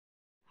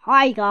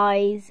Hi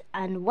guys,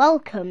 and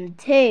welcome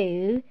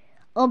to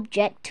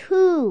Object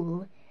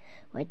Tool,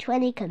 where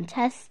 20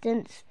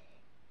 contestants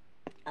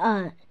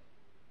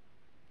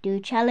do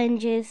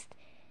challenges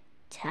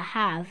to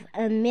have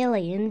 $1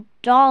 million.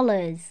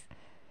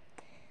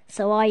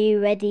 So are you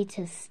ready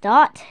to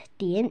start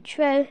the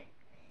intro?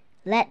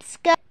 Let's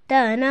go.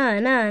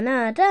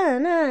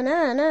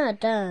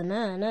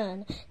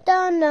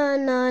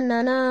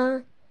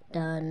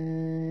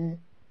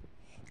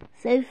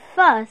 So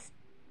first,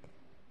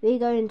 we're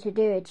going to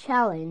do a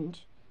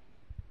challenge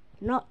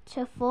not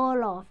to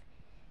fall off.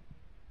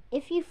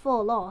 If you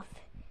fall off,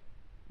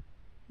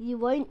 you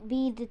won't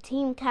be the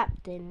team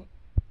captain.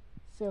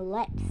 So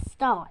let's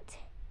start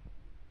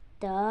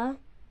the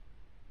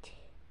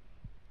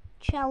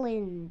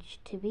challenge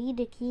to be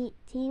the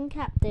team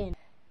captain.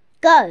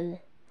 Go!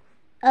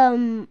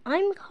 I'm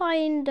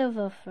kind of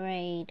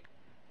afraid.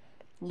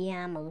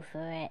 Yeah, I'm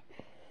over it.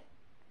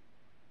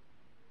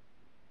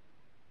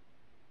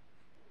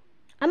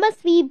 I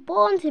must be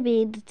born to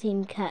be the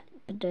team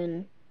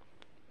captain.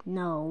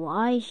 No,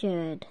 I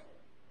should.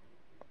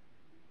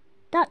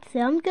 That's it.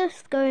 I'm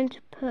just going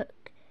to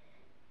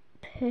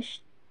push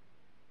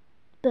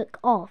book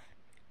off.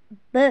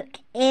 Book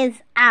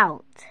is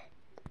out.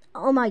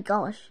 Oh my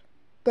gosh.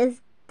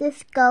 Does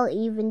this girl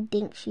even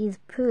think she's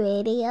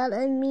prettier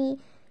than me?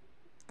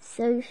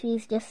 So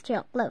she's just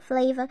chocolate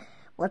flavor?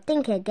 Well,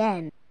 think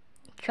again.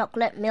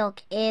 Chocolate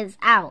milk is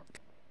out.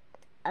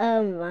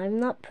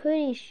 I'm not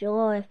pretty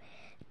sure if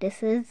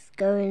this is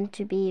going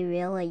to be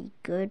really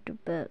good,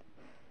 but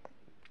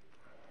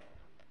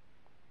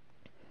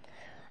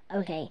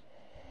okay.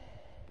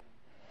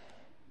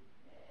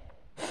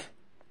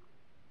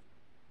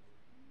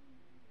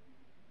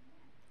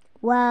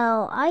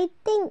 Well, I'm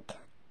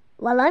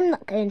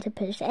not going to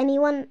push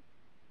anyone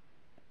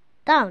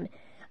down.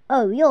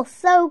 Oh, you're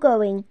so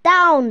going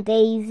down,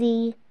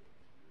 Daisy.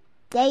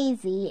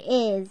 Daisy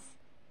is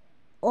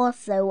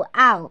also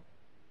out.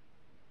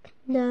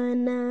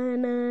 Dun,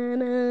 dun, dun,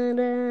 dun,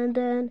 dun,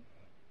 dun.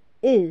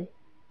 Ooh,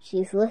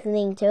 she's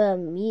listening to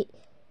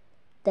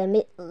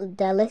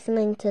they're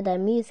listening to their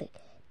music.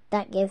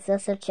 That gives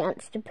us a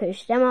chance to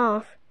push them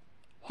off.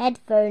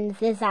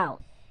 Headphones is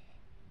out.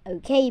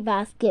 Okay,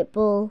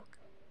 basketball.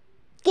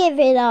 Give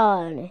it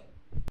on.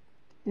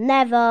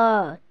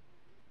 Never.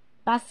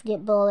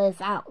 Basketball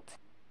is out.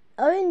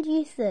 Orange,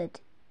 you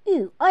said,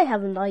 ooh, I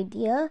have an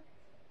idea.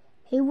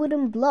 Hey,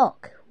 wooden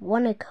block,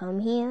 wanna come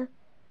here?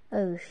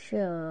 Oh,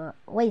 sure.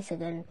 Wait a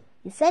second.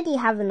 You said you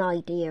have an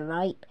idea,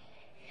 right?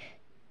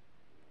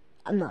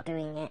 I'm not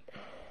doing it.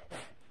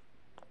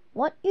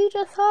 What, you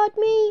just heard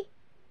me?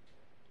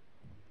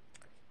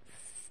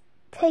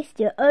 Taste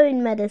your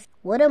own medicine.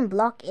 Wooden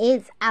block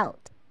is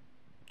out.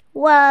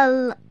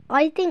 Well,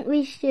 I think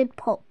we should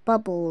pop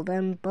Bubble.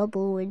 Then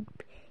Bubble would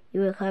be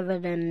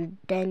recovered and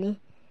then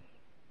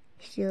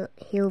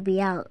he'll be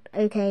out.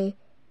 Okay.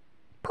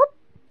 Pop!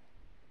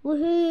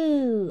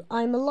 Woohoo!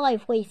 I'm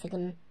alive. Wait a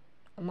second.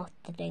 I'm not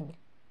the thing.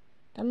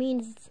 That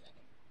means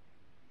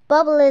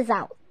Bubble is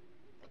out.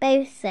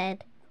 Both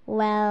said,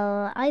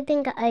 well, I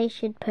think I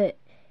should put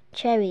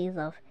cherries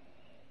off.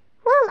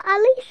 Well,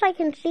 at least I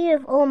can see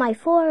with all my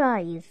 4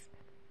 eyes.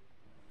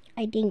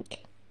 I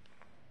think.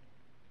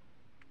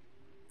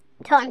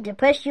 Time to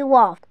push you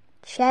off.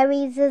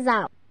 Cherries is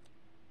out.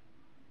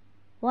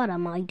 What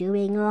am I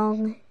doing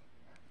wrong?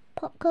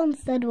 Popcorn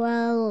said,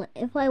 well,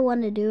 if I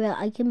want to do it,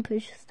 I can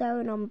push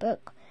Stone on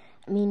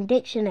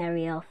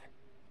dictionary off.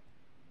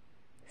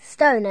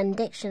 Stone and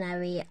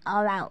dictionary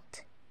are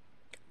out.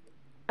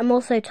 I'm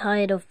also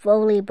tired of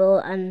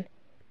volleyball and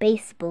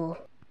baseball.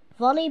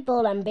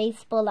 Volleyball and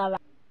baseball are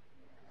out.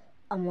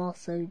 I'm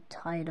also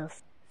tired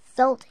of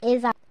salt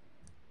is out.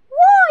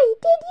 Why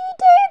did you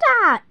do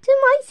that to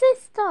my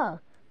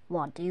sister?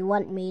 What, do you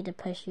want me to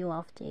push you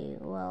off to?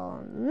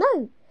 Well,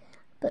 no.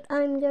 But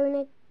I'm going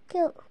to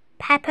kill.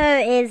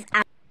 Pepper is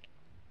out.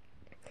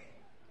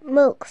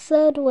 Milk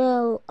said,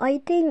 well, I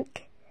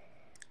think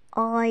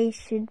I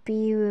should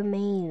be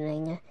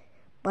remaining.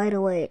 By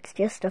the way, it's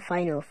just a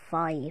final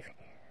 5.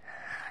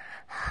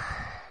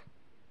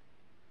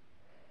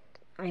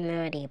 I'm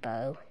ready,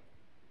 Bo.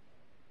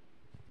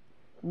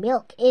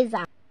 Milk is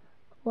out.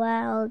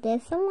 Well,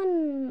 there's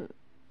someone.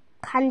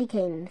 Candy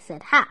Cane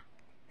said, ha!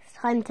 It's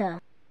time to.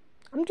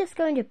 I'm just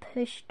going to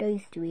push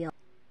those 3 off.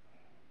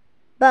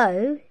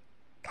 Bo,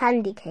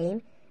 Candy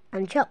Cane,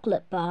 and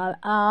Chocolate Bar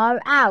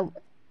are out.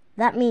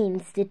 That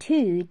means the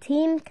 2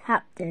 team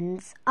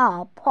captains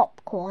are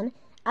Popcorn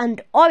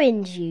and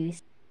Orange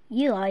Juice.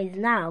 You guys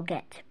now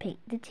get to pick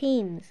the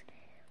teams.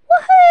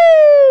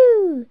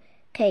 Woohoo!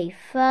 Okay,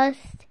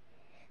 first.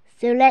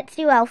 So let's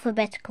do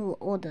alphabetical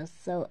order.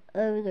 So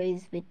O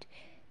goes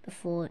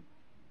before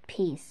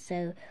P.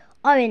 So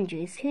Orange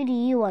Juice, who do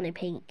you want to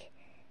pick?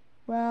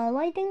 Well,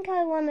 I think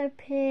I want to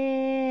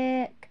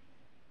pick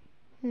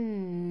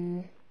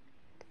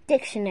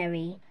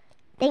Dictionary.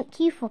 Thank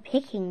you for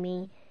picking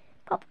me.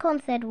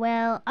 Popcorn said,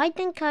 well, I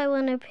think I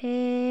want to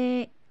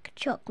pick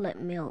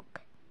Chocolate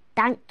Milk.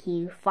 Thank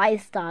you.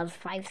 5 stars,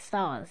 5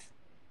 stars.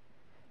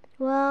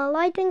 Well,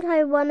 I think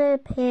I want to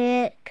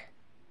pick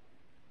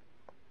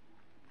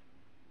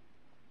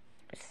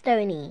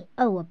Stony.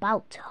 Oh,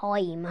 about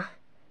time.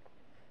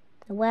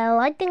 Well,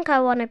 I think I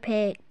want to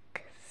pick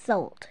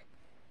Salt.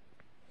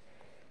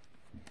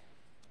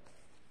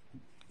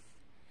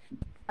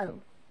 Oh.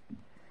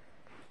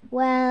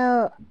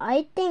 Well,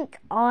 I think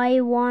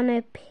I want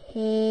to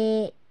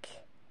pick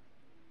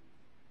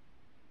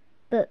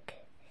Book.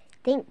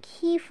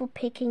 Thank you for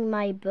picking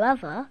my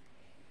brother.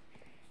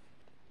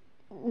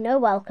 No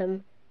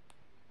welcome.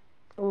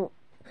 Oh,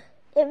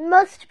 it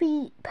must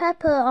be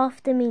Pepper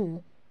after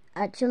me.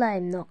 Actually,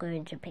 I'm not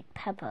going to pick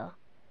Pepper.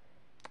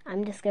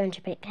 I'm just going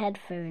to pick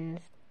headphones.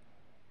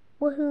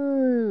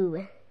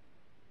 Woohoo!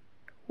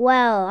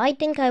 Well, I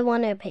think I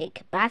want to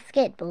pick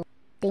basketball.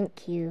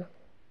 Thank you.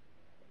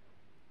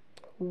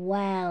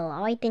 Well,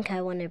 I think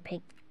I want to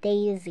pick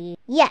Daisy.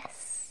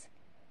 Yes!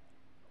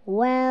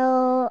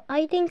 Well,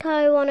 I think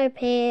I want to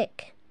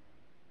pick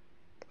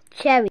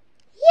Cherry.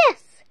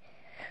 Yes!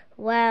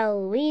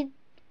 Well,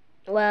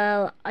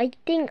 I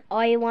think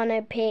I want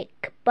to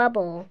pick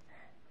Bubble.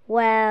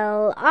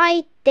 Well,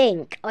 I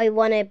think I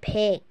want to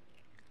pick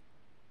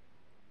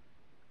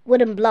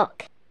Wooden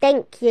Block.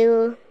 Thank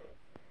you.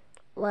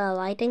 Well,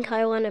 I think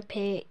I want to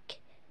pick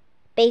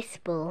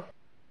Baseball.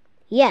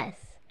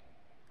 Yes.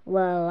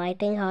 Well, I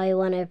think I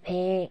want to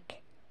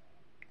pick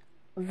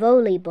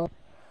Volleyball.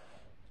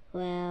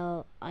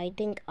 Well, I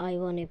think I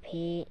want to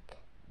pick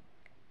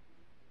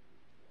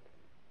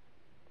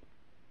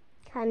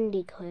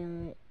Candy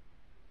cane.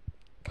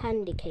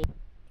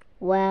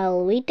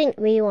 Well, we think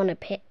we want to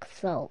pick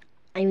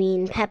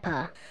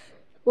Pepper.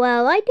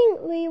 Well, I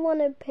think we want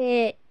to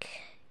pick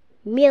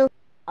Milk.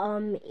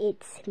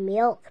 It's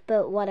milk,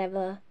 but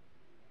whatever.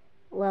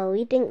 Well,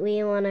 we think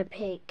we want to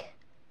pick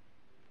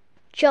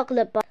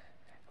Chocolate Bar.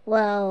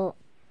 Well,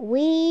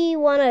 we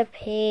want to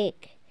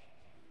pick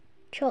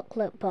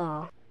Chocolate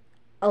Bar.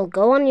 I'll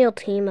go on your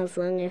team as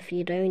long as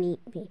you don't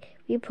eat me.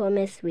 We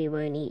promise we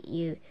won't eat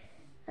you.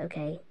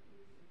 Okay.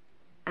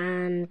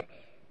 And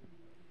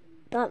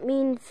that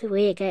means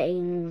we're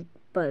getting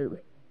Bo.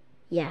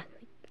 Yeah,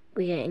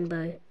 we're getting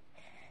Bo.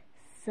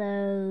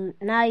 So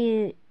now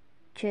you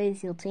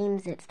chose your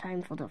teams, it's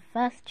time for the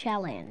first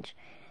challenge.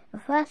 The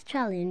first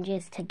challenge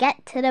is to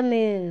get to the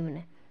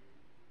moon.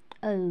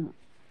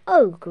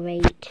 Oh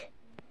great.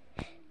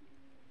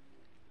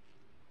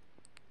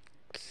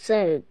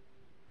 So,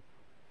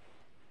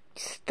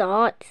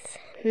 starts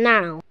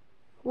now.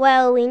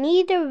 Well, we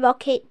need a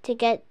rocket to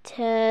get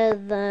to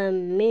the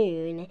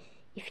moon,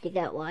 if you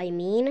get what I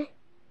mean.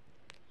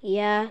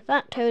 Yeah,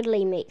 that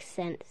totally makes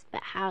sense,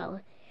 but how?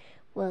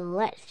 Well,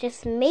 let's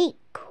just make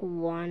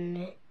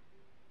one.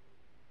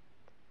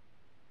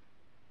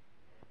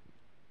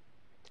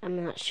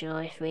 I'm not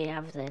sure if we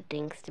have the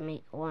things to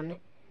make one.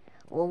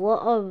 Well,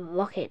 what are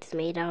rockets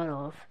made out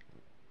of?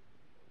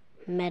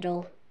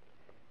 Metal.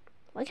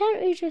 Why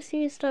can't we just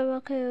use the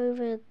rocket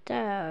over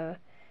there?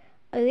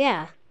 Oh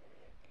yeah,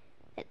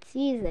 let's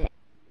use it.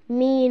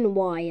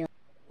 Meanwhile,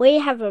 we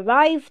have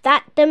arrived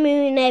at the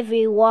moon,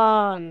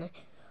 everyone.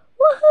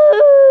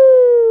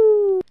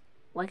 Woohoo!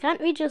 Why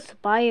can't we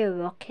just buy a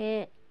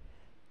rocket?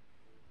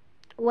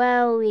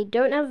 Well, we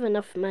don't have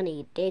enough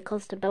money. They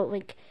cost about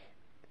like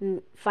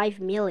 5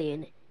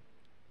 million.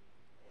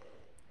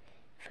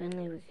 If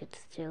only we could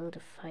steal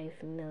the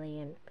 5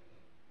 million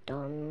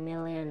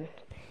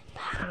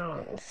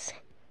pounds.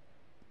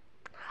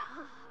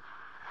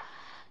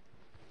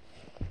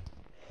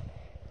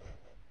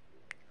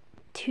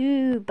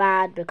 Too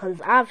bad,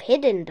 because I've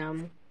hidden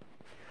them.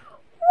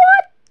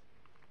 What?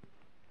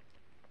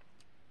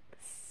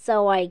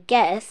 So I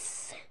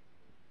guess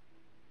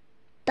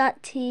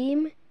that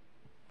team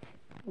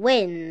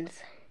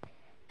wins.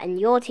 And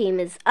your team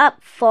is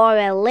up for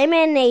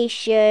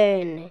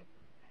elimination.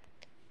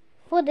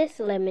 For this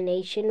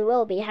elimination,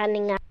 we'll be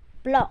handing out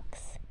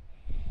blocks.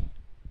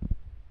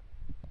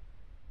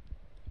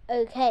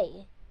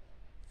 Okay,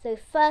 so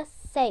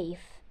first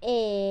safe is...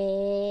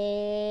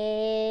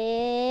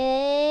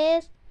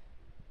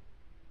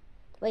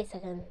 Wait a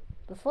second.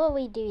 Before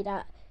we do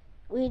that,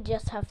 we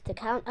just have to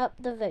count up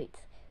the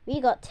votes. We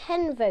got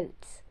 10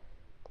 votes.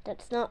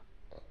 That's not...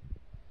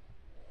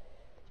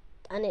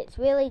 And it's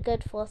really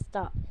good for a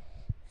start.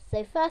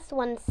 So first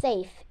one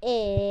safe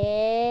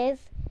is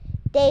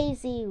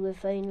Daisy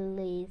with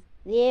only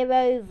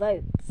 0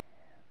 votes.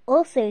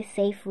 Also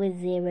safe with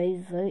 0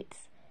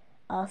 votes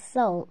are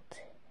Salt,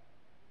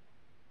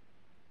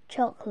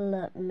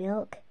 Chocolate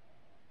Milk,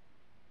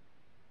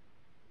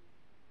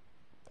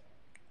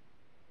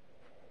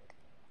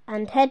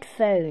 and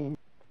Headphone.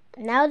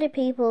 Now the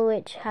people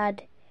which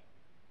had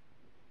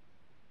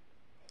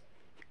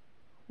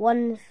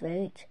 1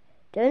 vote,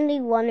 the only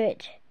one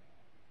which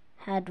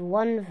had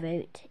 1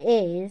 vote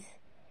is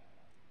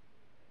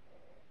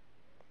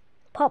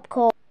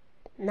Popcorn.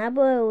 Now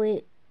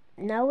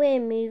we're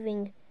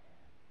moving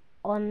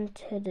on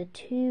to the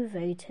 2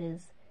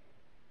 voters,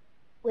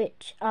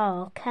 which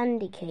are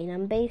Candy Cane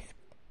and Base.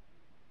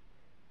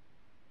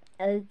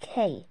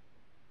 Okay.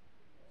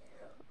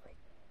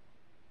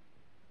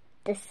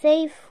 The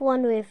safe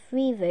one with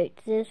 3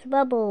 votes is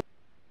Bubble.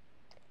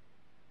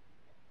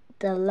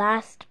 The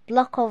last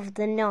block of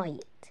the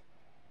night.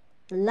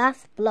 The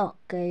last block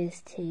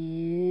goes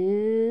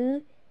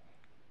to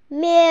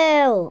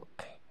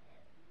Milk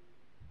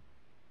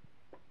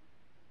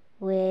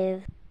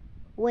with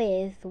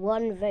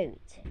 1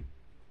 vote.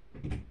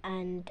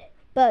 And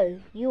Bo,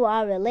 you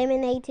are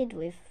eliminated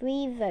with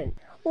 3 votes.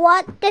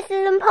 What? This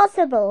is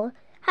impossible.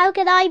 How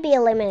could I be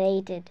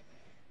eliminated?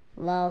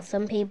 Well,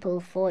 some people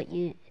thought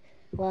you...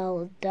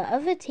 Well, the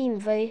other team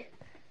vote...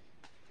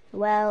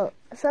 Well,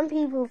 some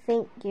people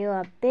think you're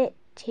a bit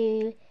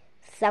too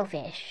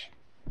selfish.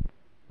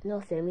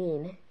 Not so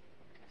mean.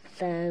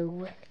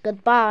 So,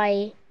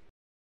 goodbye.